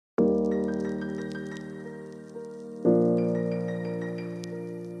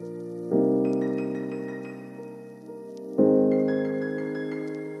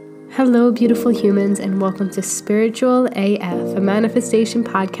Hello, beautiful humans, and welcome to Spiritual AF, a manifestation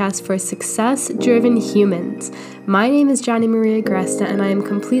podcast for success-driven humans. My name is Jonnie Maria Gresta, and I am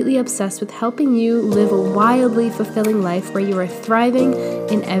completely obsessed with helping you live a wildly fulfilling life where you are thriving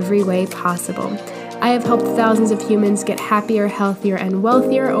in every way possible. I have helped thousands of humans get happier, healthier, and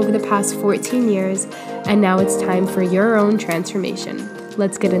wealthier over the past 14 years, and now it's time for your own transformation.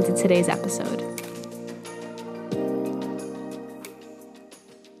 Let's get into today's episode.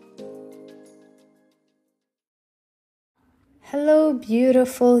 Hello,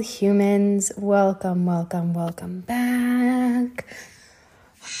 beautiful humans. Welcome back.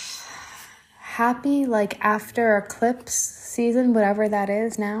 Happy, after eclipse season, whatever that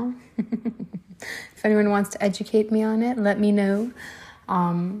is now. If anyone wants to educate me on it, let me know.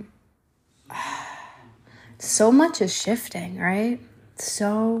 So much is shifting, right?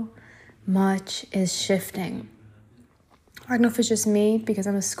 So much is shifting. I don't know if it's just me because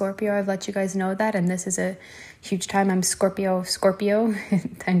I'm a Scorpio. I've let you guys know that, and this is a huge time. I'm Scorpio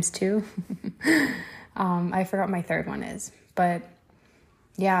times 2. I forgot my third one is, but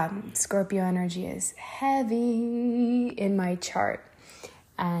yeah, Scorpio energy is heavy in my chart,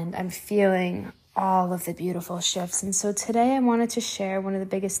 and I'm feeling all of the beautiful shifts. And so today I wanted to share one of the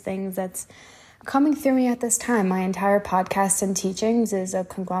biggest things that's coming through me at this time. My entire podcast and teachings is a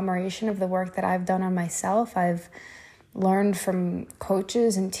conglomeration of the work that I've done on myself. I've learned from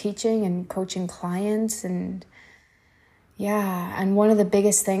coaches and teaching and coaching clients, and one of the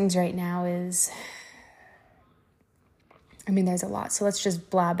biggest things right now is, there's a lot, so let's just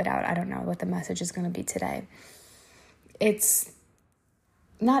blab it out. I don't know what the message is going to be today. It's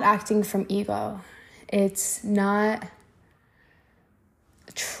not acting from ego. It's not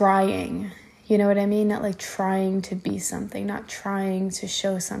trying, you know what I mean? Not trying to be something, not trying to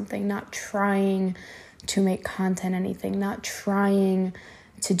show something, not trying to make content anything, not trying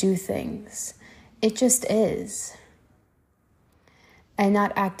to do things. It just is. And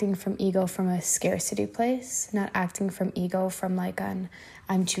not acting from ego from a scarcity place, not acting from ego from an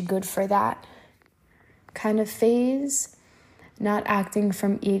I'm too good for that kind of phase, not acting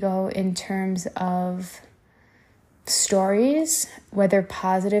from ego in terms of stories, whether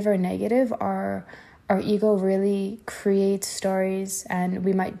positive or negative. Our ego really creates stories, and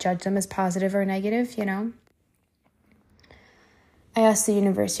we might judge them as positive or negative, I asked the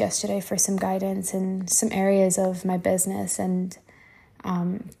universe yesterday for some guidance in some areas of my business, and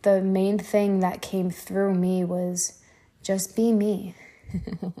the main thing that came through me was just be me.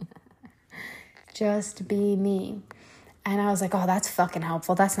 Just be me. And I was like, oh, that's fucking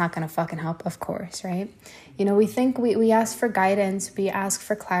helpful. That's not going to fucking help, of course, right? We think we ask for guidance, we ask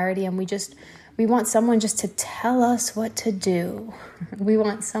for clarity, and we want someone just to tell us what to do. We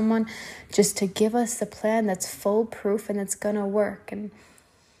want someone just to give us the plan that's foolproof and it's going to work. And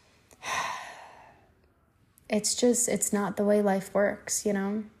it's not the way life works,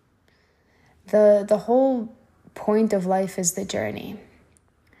 The whole point of life is the journey.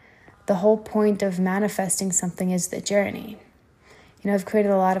 The whole point of manifesting something is the journey. I've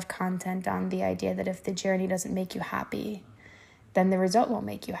created a lot of content on the idea that if the journey doesn't make you happy, then the result won't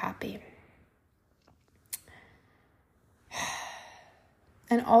make you happy.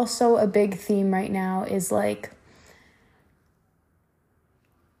 And also a big theme right now is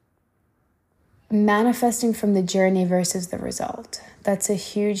manifesting from the journey versus the result. That's a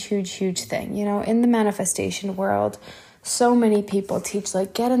huge, huge, huge thing. In the manifestation world, so many people teach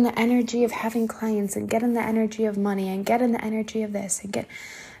get in the energy of having clients and get in the energy of money and get in the energy of this and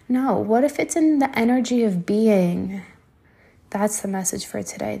No, what if it's in the energy of being? That's the message for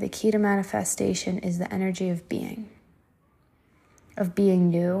today. The key to manifestation is the energy of being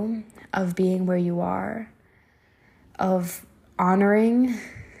new, of being where you are, of honoring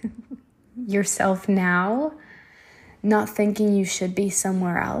yourself now, not thinking you should be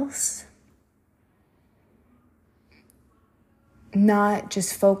somewhere else, not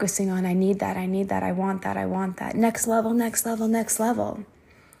just focusing on I need that, I want that, next level. The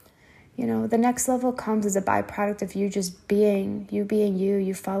next level comes as a byproduct of you just being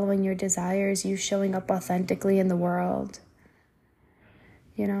you following your desires, you showing up authentically in the world.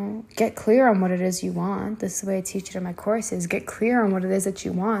 Get clear on what it is you want. This is the way I teach it in my courses. Get clear on what it is that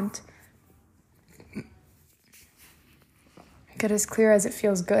you want. Get as clear as it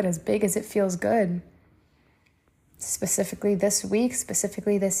feels good, as big as it feels good. Specifically this week,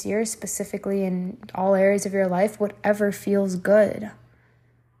 specifically this year, specifically in all areas of your life, whatever feels good.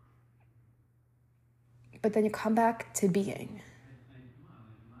 But then you come back to being.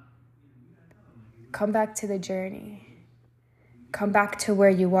 Come back to the journey. Come back to where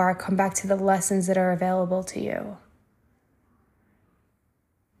you are. Come back to the lessons that are available to you.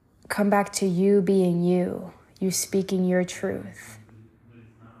 come back to you being you, you speaking your truth.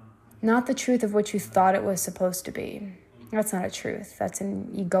 Not the truth of what you thought it was supposed to be. That's not a truth. That's an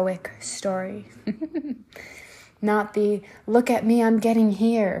egoic story. Not the, look at me, I'm getting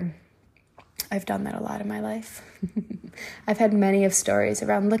here. I've done that a lot in my life. I've had many of stories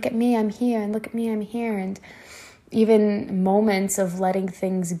around, look at me, I'm here, and look at me, I'm here. And even moments of letting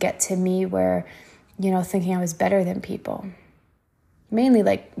things get to me where, thinking I was better than people. Mainly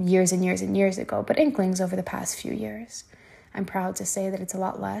like years and years and years ago, but inklings over the past few years. I'm proud to say that it's a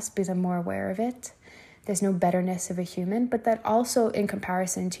lot less because I'm more aware of it. There's no betterness of a human, but that also in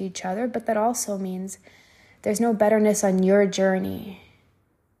comparison to each other, but that also means there's no betterness on your journey.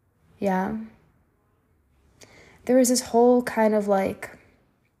 Yeah. There was this whole kind of like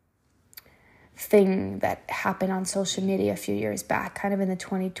thing that happened on social media a few years back, kind of in the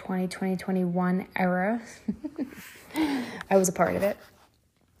 2020, 2021 era. I was a part of it.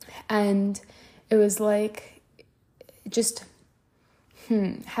 And it was like, just,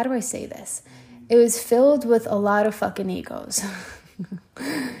 how do I say this? It was filled with a lot of fucking egos.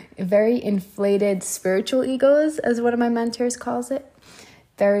 Very inflated spiritual egos, as one of my mentors calls it.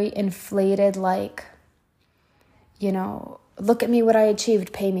 Very inflated, like, look at me, what I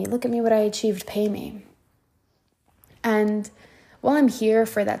achieved, pay me. Look at me, what I achieved, pay me. And while I'm here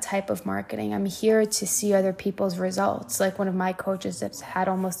for that type of marketing, I'm here to see other people's results. Like one of my coaches that's had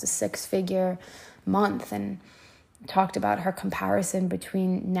almost a 6-figure month and talked about her comparison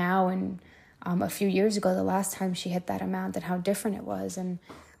between now and a few years ago, the last time she hit that amount, and how different it was. And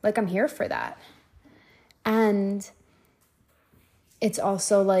like, I'm here for that. And it's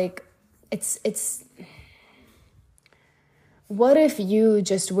also like, it's what if you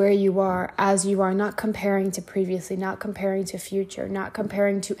just where you are, as you are, not comparing to previously, not comparing to future, not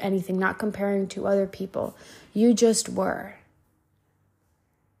comparing to anything, not comparing to other people, you just were.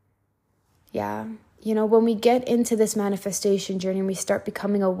 Yeah. When we get into this manifestation journey and we start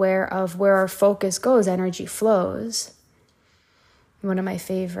becoming aware of where our focus goes, energy flows. One of my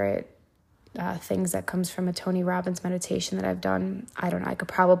favorite things that comes from a Tony Robbins meditation that I've done, I don't know, I could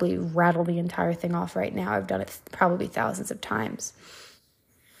probably rattle the entire thing off right now. I've done it probably thousands of times.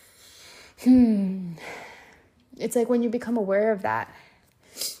 It's like when you become aware of that,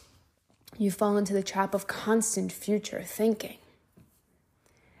 you fall into the trap of constant future thinking,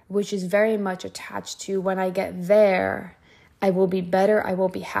 which is very much attached to when I get there, I will be better, I will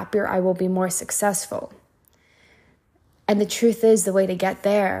be happier, I will be more successful. And the truth is, the way to get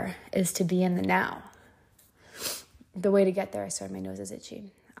there is to be in the now. The way to get there, sorry, my nose is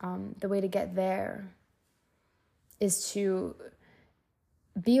itchy. The way to get there is to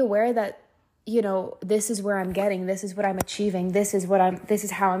be aware that, this is where I'm getting, this is what I'm achieving, this is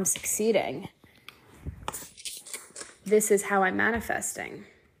how I'm succeeding. This is how I'm manifesting.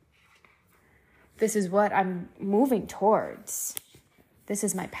 This is what I'm moving towards. This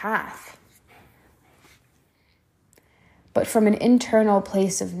is my path. But from an internal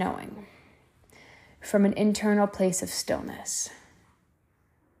place of knowing, from an internal place of stillness,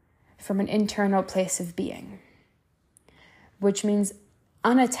 from an internal place of being, which means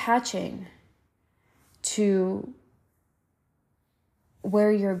unattaching to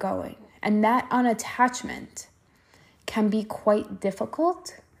where you're going. And that unattachment can be quite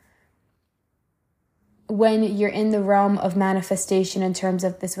difficult when you're in the realm of manifestation in terms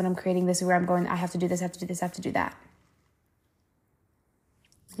of this is what I'm creating, this is where I'm going, I have to do this, I have to do this, I have to do that.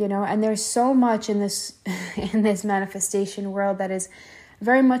 And there's so much in this manifestation world that is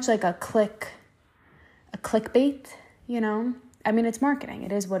very much like a clickbait, I mean, it's marketing.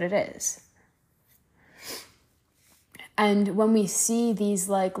 It is what it is. And when we see these,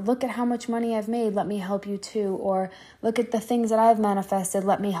 like, look at how much money I've made, let me help you too. Or look at the things that I've manifested,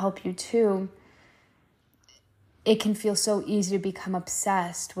 let me help you too. It can feel so easy to become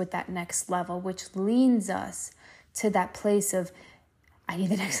obsessed with that next level, which leads us to that place of, I need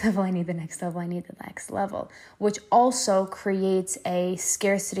the next level, I need the next level, I need the next level, which also creates a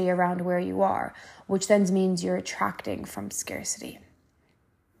scarcity around where you are, which then means you're attracting from scarcity.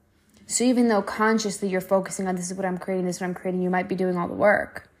 So even though consciously you're focusing on this is what I'm creating, this is what I'm creating, you might be doing all the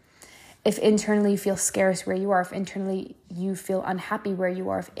work. If internally you feel scarce where you are, if internally you feel unhappy where you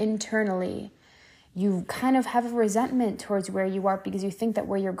are, if internally you kind of have a resentment towards where you are because you think that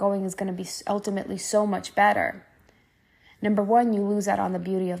where you're going is going to be ultimately so much better. Number one, you lose out on the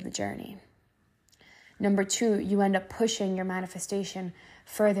beauty of the journey. Number two, you end up pushing your manifestation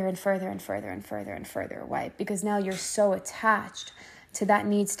further and further and further and further and further away because now you're so attached to that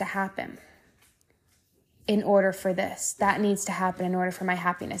needs to happen in order for this. That needs to happen in order for my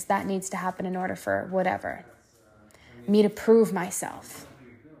happiness. That needs to happen in order for whatever. Me to prove myself.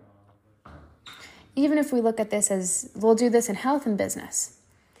 even if we look at this as, we'll do this in health and business.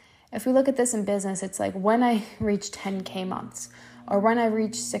 If we look at this in business, it's like when I reach 10K months, or when I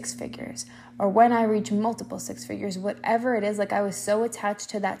reach 6 figures, or when I reach multiple 6 figures, whatever it is, like I was so attached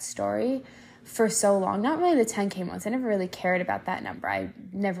to that story for so long. Not really the 10K months. I never really cared about that number. I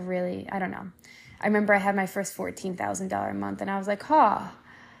don't know. I remember I had my first $14,000 a month and I was like,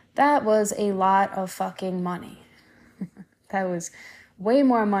 that was a lot of fucking money. That was way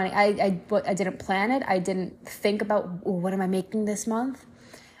more money. I didn't plan it. I didn't think about, what am I making this month?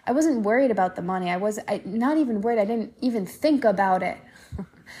 I wasn't worried about the money. Not even worried. I didn't even think about it.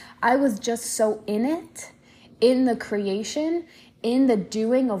 I was just so in it, in the creation, in the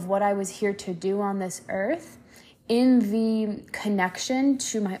doing of what I was here to do on this earth, in the connection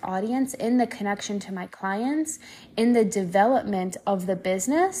to my audience, in the connection to my clients, in the development of the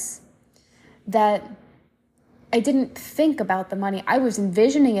business, that I didn't think about the money. I was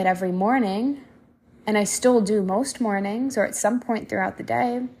envisioning it every morning, and I still do most mornings or at some point throughout the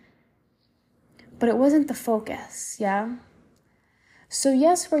day. But it wasn't the focus, yeah? So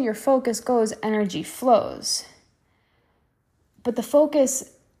yes, where your focus goes, energy flows. But the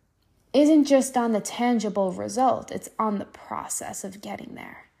focus isn't just on the tangible result. It's on the process of getting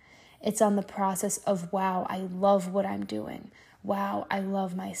there. It's on the process of, wow, I love what I'm doing. Wow, I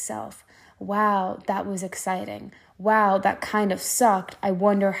love myself. Wow, that was exciting. Wow, that kind of sucked. I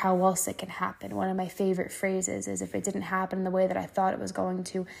wonder how else it can happen. One of my favorite phrases is, if it didn't happen the way that I thought it was going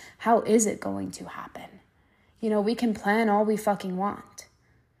to, how is it going to happen? We can plan all we fucking want.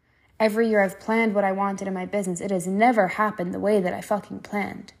 Every year I've planned what I wanted in my business. It has never happened the way that I fucking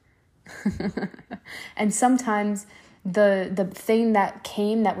planned. And sometimes the thing that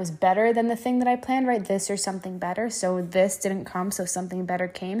came that was better than the thing that I planned, right? This or something better. So this didn't come, so something better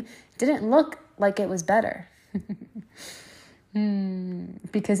came. Didn't look like it was better.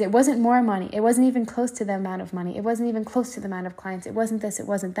 Because it wasn't more money. It wasn't even close to the amount of money. It wasn't even close to the amount of clients. It wasn't this, it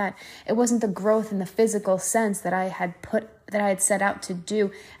wasn't that. It wasn't the growth in the physical sense that I had set out to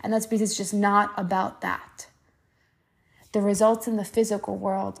do. And that's because it's just not about that. The results in the physical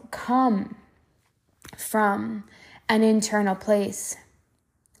world come from an internal place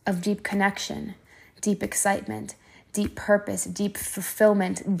of deep connection, deep excitement, deep purpose, deep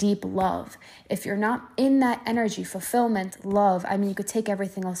fulfillment, deep love. If you're not in that energy, fulfillment, love, you could take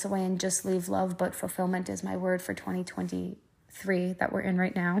everything else away and just leave love, but fulfillment is my word for 2023 that we're in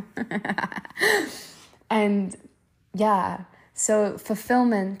right now. And yeah, so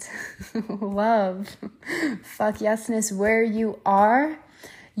fulfillment, love, fuck yesness, where you are,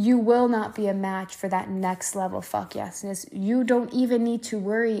 you will not be a match for that next level fuck yesness. You don't even need to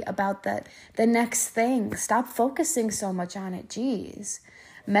worry about the next thing. Stop focusing so much on it. Jeez.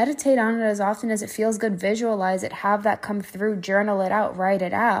 Meditate on it as often as it feels good. Visualize it. Have that come through. Journal it out. Write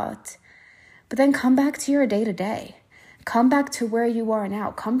it out. But then come back to your day-to-day. Come back to where you are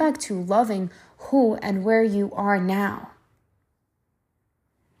now. Come back to loving who and where you are now.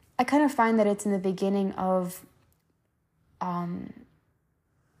 I kind of find that it's in the beginning of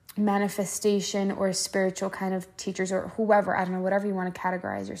manifestation or spiritual kind of teachers or whoever, I don't know, whatever you want to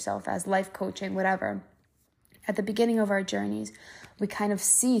categorize yourself as, life coaching, whatever. At the beginning of our journeys, we kind of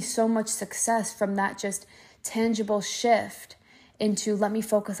see so much success from that just tangible shift into, let me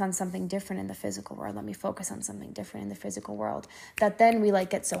focus on something different in the physical world. Let me focus on something different in the physical world. That then we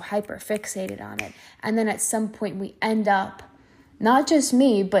get so hyper fixated on it. And then at some point we end up, not just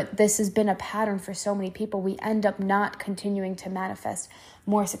me, but this has been a pattern for so many people, we end up not continuing to manifest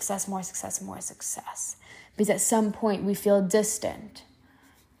more success, more success, more success. Because at some point we feel distant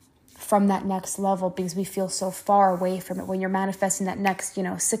from that next level because we feel so far away from it. When you're manifesting that next,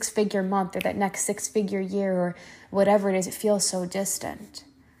 6-figure month or that next 6-figure year or whatever it is, it feels so distant.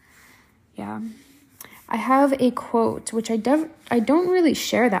 Yeah. I have a quote, which I don't really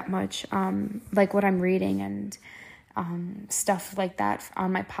share that much, like what I'm reading and stuff like that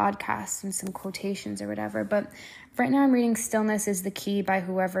on my podcast and some quotations or whatever. But right now I'm reading Stillness is the Key by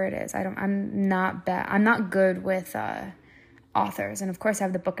whoever it is. I'm not good with authors. And of course I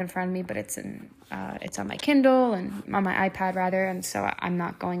have the book in front of me, but it's on my Kindle and on my iPad rather. And so I'm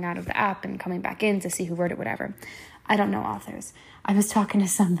not going out of the app and coming back in to see who wrote it, whatever. I don't know authors. I was talking to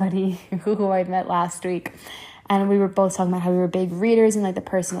somebody who I met last week, and we were both talking about how we were big readers in the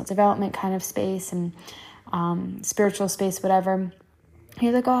personal development kind of space and spiritual space, whatever. He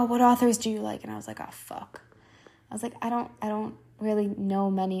was like, oh, what authors do you like? And I was like, oh, fuck. I was like, I don't really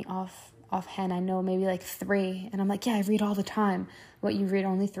know many offhand. I know maybe 3. And I'm like, yeah, I read all the time. What, you read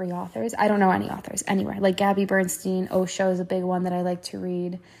only 3 authors? I don't know any authors anywhere. Gabby Bernstein, Osho is a big one that I like to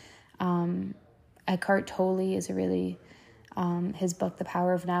read. Eckhart Tolle is a really His book, The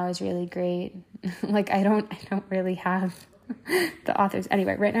Power of Now, is really great. Like, I don't really have the authors.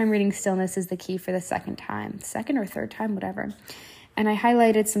 Anyway, right now I'm reading Stillness is the Key for the second or third time, whatever. And I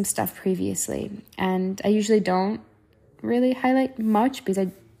highlighted some stuff previously, and I usually don't really highlight much because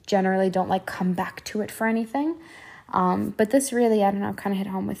I generally don't like come back to it for anything. But this really, I don't know, kind of hit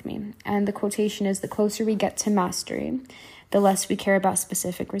home with me. And the quotation is, the closer we get to mastery, the less we care about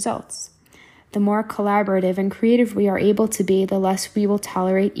specific results. The more collaborative and creative we are able to be, the less we will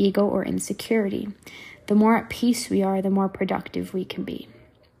tolerate ego or insecurity. The more at peace we are, the more productive we can be.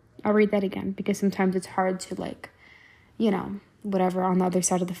 I'll read that again because sometimes it's hard to whatever on the other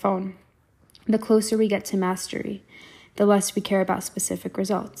side of the phone. The closer we get to mastery, the less we care about specific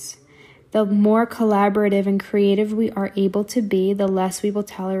results. The more collaborative and creative we are able to be, the less we will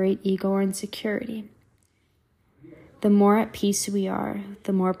tolerate ego or insecurity. The more at peace we are,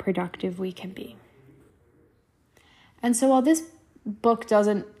 the more productive we can be. And so while this book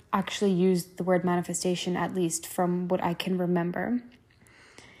doesn't actually use the word manifestation, at least from what I can remember,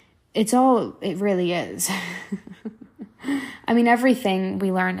 it really is. I mean, everything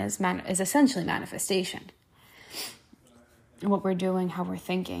we learn is essentially manifestation. What we're doing, how we're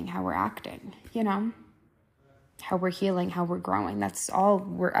thinking, how we're acting, how we're healing, how we're growing. That's all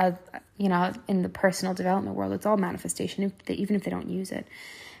in the personal development world, it's all manifestation, even if they don't use it.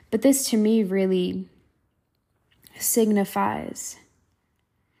 But this to me really signifies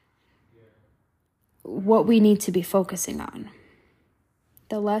what we need to be focusing on.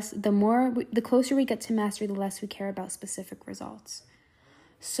 The closer we get to mastery, the less we care about specific results.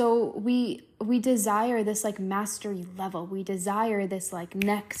 So we desire this like mastery level. We desire this like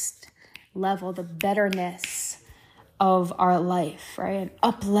next level, the betterness of our life, right? An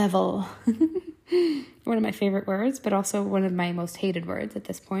up level. One of my favorite words, but also one of my most hated words at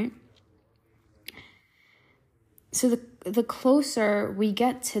this point. So the closer we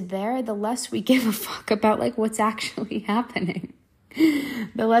get to there, the less we give a fuck about like what's actually happening.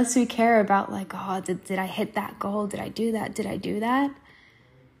 The less we care about like, oh, did I hit that goal? Did I do that? Did I do that?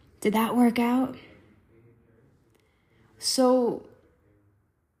 Did that work out? So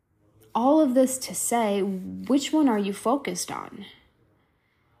all of this to say, which one are you focused on?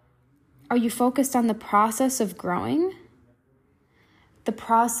 Are you focused on the process of growing? The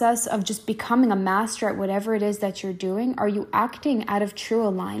process of just becoming a master at whatever it is that you're doing? Are you acting out of true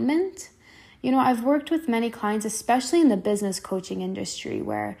alignment? I've worked with many clients, especially in the business coaching industry,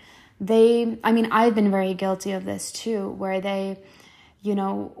 where I've been very guilty of this too, where they,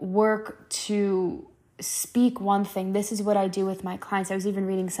 work to speak one thing. This is what I do with my clients. I was even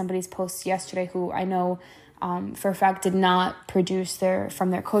reading somebody's post yesterday who I know for a fact did not produce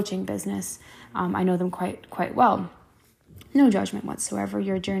from their coaching business. I know them quite well. No judgment whatsoever.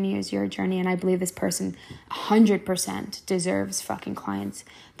 Your journey is your journey. And I believe this person 100% deserves fucking clients.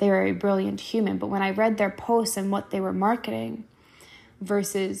 They are a brilliant human. But when I read their posts and what they were marketing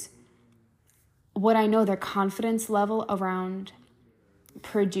versus what I know their confidence level around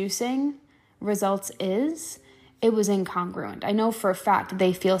producing results is, it was incongruent. I know for a fact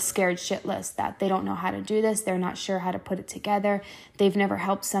they feel scared shitless that they don't know how to do this. They're not sure how to put it together. They've never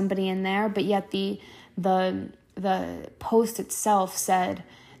helped somebody in there. But yet the post itself said,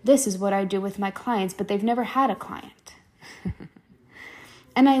 this is what I do with my clients, but they've never had a client.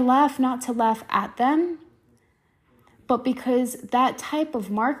 And I laugh not to laugh at them, but because that type of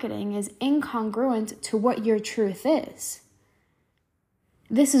marketing is incongruent to what your truth is.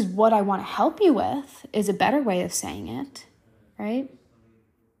 This is what I want to help you with, is a better way of saying it, right?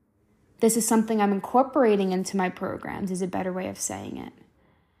 This is something I'm incorporating into my programs, is a better way of saying it.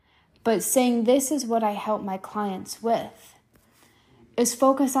 But saying this is what I help my clients with is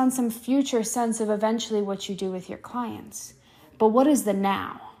focus on some future sense of eventually what you do with your clients. But what is the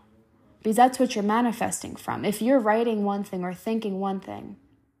now? Because that's what you're manifesting from. If you're writing one thing or thinking one thing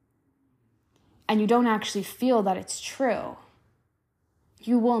and you don't actually feel that it's true,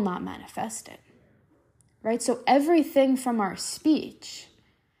 you will not manifest it, right? So everything from our speech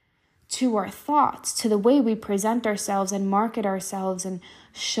to our thoughts, to the way we present ourselves and market ourselves and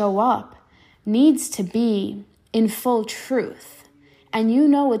show up needs to be in full truth. And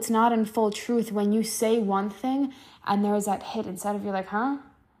it's not in full truth when you say one thing and there's that hit inside of you like, huh?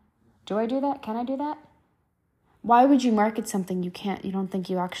 Do I do that? Can I do that? Why would you market something you don't think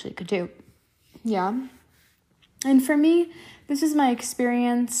you actually could do? Yeah. And for me, this is my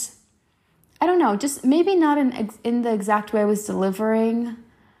experience. I don't know, just maybe not in the exact way I was delivering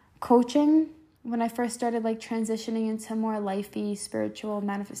coaching when I first started like transitioning into more lifey, spiritual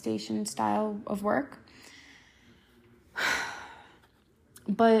manifestation style of work.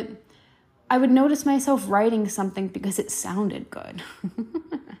 But I would notice myself writing something because it sounded good.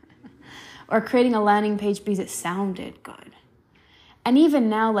 Or creating a landing page because it sounded good. And even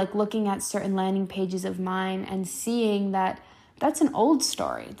now, like looking at certain landing pages of mine and seeing that that's an old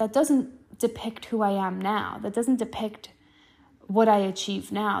story. That doesn't depict who I am now. That doesn't depict what I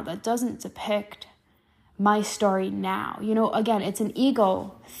achieve now. That doesn't depict my story now. You know, again, it's an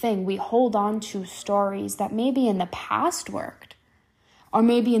ego thing. We hold on to stories that maybe in the past worked, or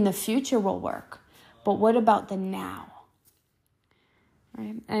maybe in the future will work. But what about the now?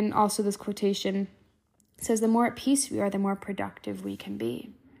 Right? And also this quotation says, the more at peace we are, the more productive we can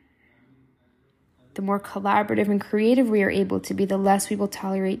be. The more collaborative and creative we are able to be, the less we will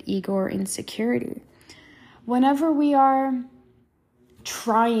tolerate ego or insecurity. Whenever we are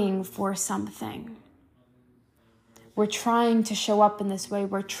trying for something, we're trying to show up in this way,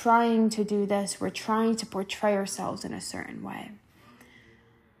 we're trying to do this, we're trying to portray ourselves in a certain way,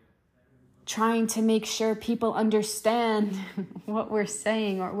 trying to make sure people understand what we're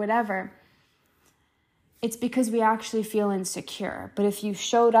saying or whatever, it's because we actually feel insecure. But if you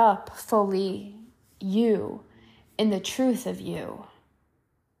showed up fully you, in the truth of you,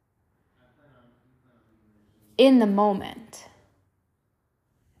 in the moment,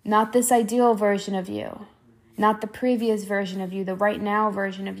 not this ideal version of you, not the previous version of you, the right now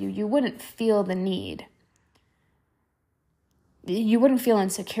version of you, you wouldn't feel the need. You wouldn't feel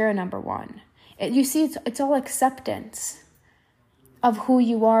insecure, number one. You see, it's all acceptance of who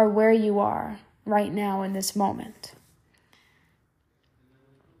you are, where you are right now in this moment.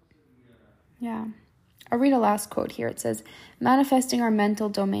 Yeah. I'll read a last quote here. It says, manifesting our mental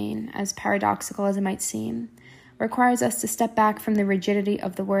domain, as paradoxical as it might seem, requires us to step back from the rigidity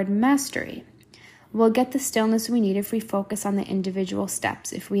of the word mastery. We'll get the stillness we need if we focus on the individual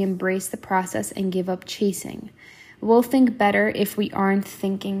steps, if we embrace the process and give up chasing. We'll think better if we aren't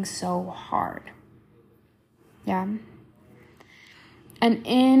thinking so hard. Yeah. And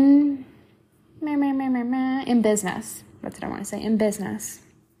in business, that's what I want to say, in business,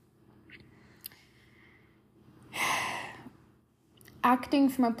 acting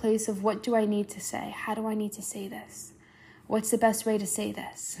from a place of what do I need to say? How do I need to say this? What's the best way to say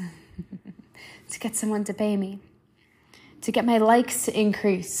this? To get someone to pay me, to get my likes to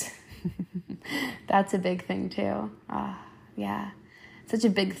increase. That's a big thing too. Yeah, such a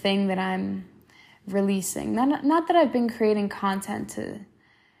big thing that I'm releasing. Not that I've been creating content to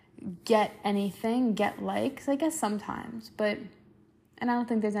get anything, get likes, I guess sometimes, but, and I don't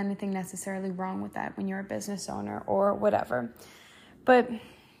think there's anything necessarily wrong with that when you're a business owner or whatever, but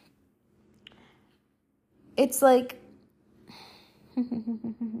it's like,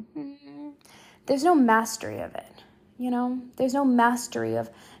 there's no mastery of it, you know? There's no mastery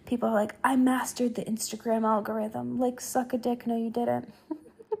of people who are like, I mastered the Instagram algorithm. Like, suck a dick. No, you didn't.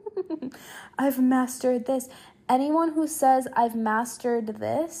 I've mastered this. Anyone who says I've mastered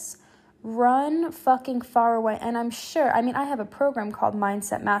this, run fucking far away. And I'm sure, I mean, I have a program called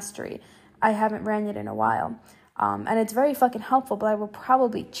Mindset Mastery. I haven't ran it in a while. And it's very fucking helpful, but I will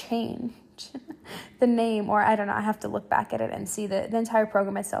probably change the name, or I don't know, I have to look back at it and see the entire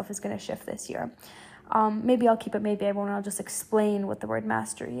program itself is going to shift this year. Maybe I'll keep it, maybe I won't. I'll just explain what the word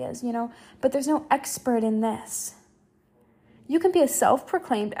mastery is, you know, but there's no expert in this. You can be a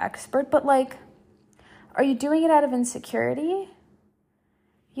self-proclaimed expert, but like, are you doing it out of insecurity?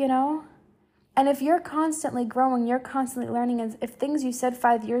 You know? And if you're constantly growing, you're constantly learning, and if things you said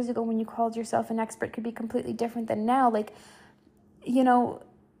 5 years ago when you called yourself an expert could be completely different than now, like, you know,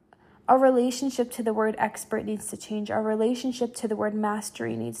 our relationship to the word expert needs to change. Our relationship to the word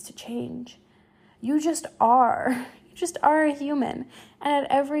mastery needs to change. You just are. You just are a human. And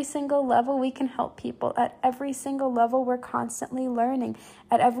at every single level, we can help people. At every single level, we're constantly learning.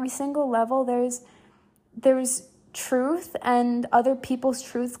 At every single level, there's truth, and other people's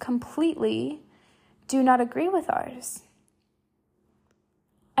truths completely do not agree with ours.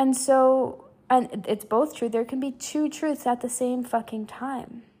 And so, and it's both true. There can be two truths at the same fucking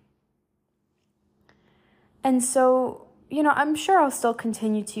time. And so, you know, I'm sure I'll still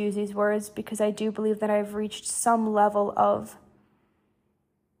continue to use these words because I do believe that I've reached some level of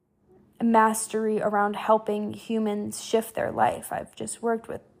mastery around helping humans shift their life. I've just worked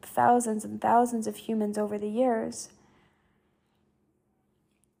with thousands and thousands of humans over the years.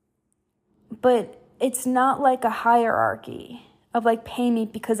 But it's not like a hierarchy of like, pay me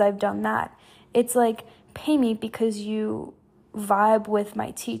because I've done that. It's like, pay me because you vibe with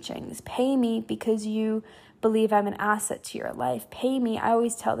my teachings. Pay me because you believe I'm an asset to your life. Pay me. I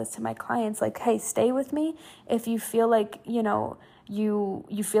always tell this to my clients, like, hey, stay with me if you feel like, you know, you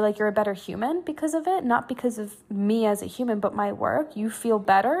feel like you're a better human because of it, not because of me as a human, but my work. You feel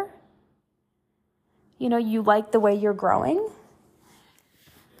better. You like the way you're growing.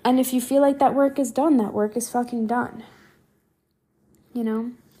 And if you feel like that work is done, that work is fucking done.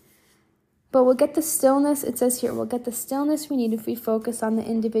 But we'll get the stillness, it says here, we'll get the stillness we need if we focus on the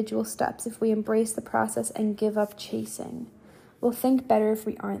individual steps, if we embrace the process and give up chasing. We'll think better if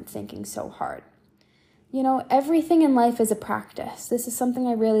we aren't thinking so hard. Everything in life is a practice. This is something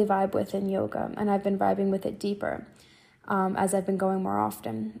I really vibe with in yoga, and I've been vibing with it deeper as I've been going more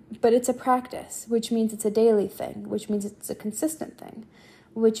often. But it's a practice, which means it's a daily thing, which means it's a consistent thing,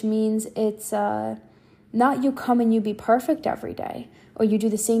 which means it's not you come and you be perfect every day, or you do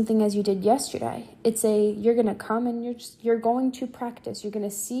the same thing as you did yesterday. It's you're going to come and you're going to practice. You're going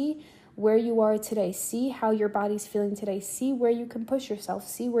to see where you are today, see how your body's feeling today, see where you can push yourself,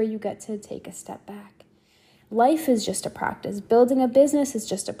 see where you get to take a step back. Life is just a practice. Building a business is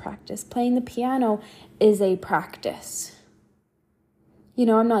just a practice. Playing the piano is a practice.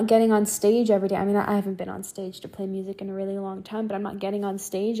 I'm not getting on stage every day. I mean, I haven't been on stage to play music in a really long time, but I'm not getting on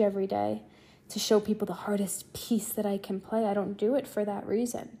stage every day to show people the hardest piece that I can play. I don't do it for that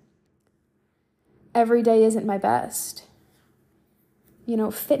reason. Every day isn't my best.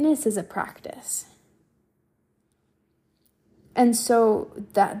 Fitness is a practice. And so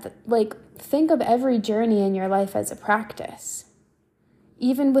think of every journey in your life as a practice.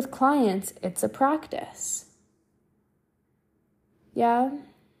 Even with clients, it's a practice. Yeah?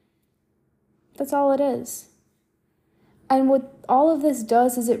 That's all it is. And what all of this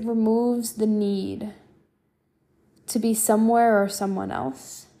does is it removes the need to be somewhere or someone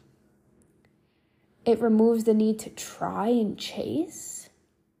else. It removes the need to try and chase.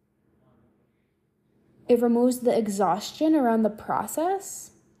 It removes the exhaustion around the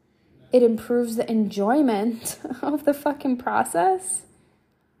process. It improves the enjoyment of the fucking process.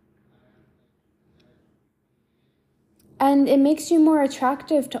 And it makes you more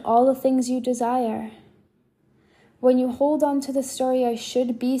attractive to all the things you desire. When you hold on to the story, I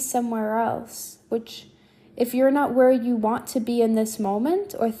should be somewhere else, which if you're not where you want to be in this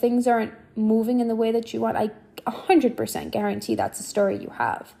moment, or things aren't moving in the way that you want, I 100% guarantee that's a story you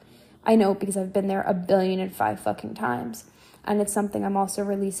have. I know because I've been there 1,000,000,005 fucking times. And it's something I'm also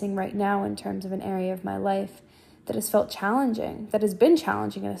releasing right now in terms of an area of my life that has felt challenging, that has been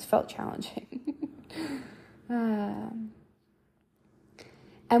challenging and has felt challenging.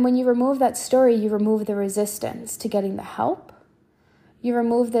 And when you remove that story, you remove the resistance to getting the help. You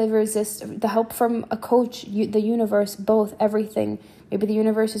remove the help from a coach, the universe, both, everything. Maybe the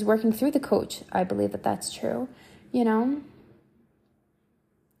universe is working through the coach. I believe that that's true,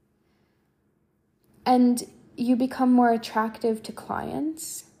 And you become more attractive to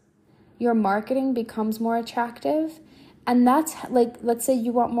clients. Your marketing becomes more attractive. And that's let's say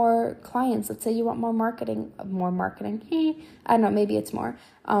you want more clients. Let's say you want more marketing. I don't know, maybe it's more.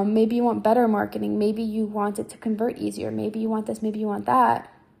 Maybe you want better marketing. Maybe you want it to convert easier. Maybe you want this. Maybe you want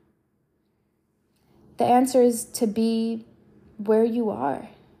that. The answer is to be where you are.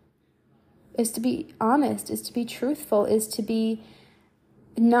 Is to be honest. Is to be truthful. Is to be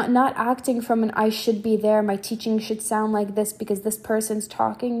not acting from an I should be there. My teaching should sound like this because this person's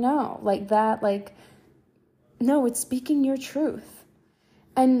talking. No, No, it's speaking your truth.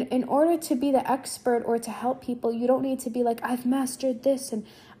 And in order to be the expert or to help people, you don't need to be like, I've mastered this and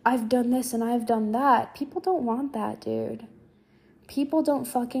I've done this and I've done that. People don't want that, dude. People don't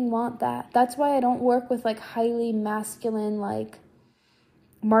fucking want that. That's why I don't work with highly masculine,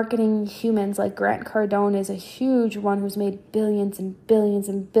 marketing humans. Grant Cardone is a huge one who's made billions and billions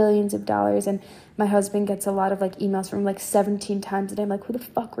and billions of dollars. And my husband gets a lot of emails from 17 times a day. I'm like, who the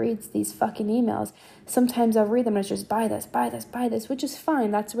fuck reads these fucking emails? Sometimes I'll read them and it's just buy this, buy this, buy this, which is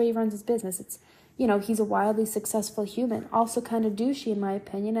fine. That's the way he runs his business. It's, he's a wildly successful human, also kind of douchey in my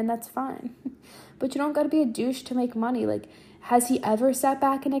opinion, and that's fine. But you don't got to be a douche to make money. Has he ever sat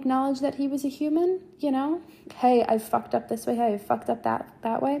back and acknowledged that he was a human? Hey, I fucked up this way. Hey, I fucked up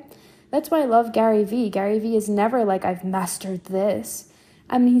that way. That's why I love Gary Vee. Gary Vee is never I've mastered this.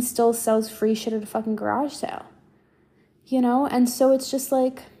 I mean, he still sells free shit at a fucking garage sale. And so it's just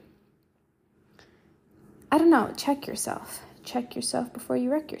I don't know, check yourself. Check yourself before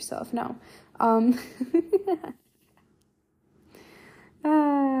you wreck yourself. No.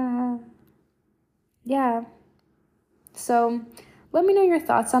 Yeah. So let me know your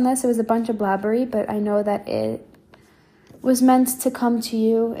thoughts on this. It was a bunch of blabbery, but I know that it was meant to come to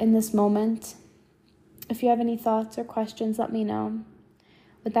you in this moment. If you have any thoughts or questions, let me know.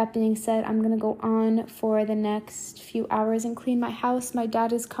 With that being said, I'm going to go on for the next few hours and clean my house. My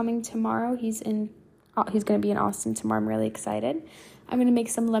dad is coming tomorrow. He's going to be in Austin tomorrow. I'm really excited. I'm going to make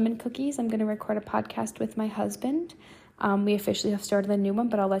some lemon cookies. I'm going to record a podcast with my husband. We officially have started a new one,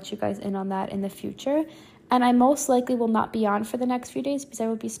 but I'll let you guys in on that in the future. And I most likely will not be on for the next few days because I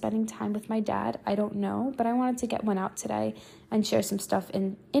will be spending time with my dad. I don't know, but I wanted to get one out today and share some stuff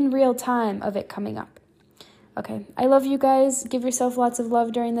in real time of it coming up. Okay, I love you guys. Give yourself lots of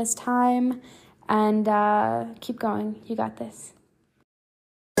love during this time and keep going. You got this.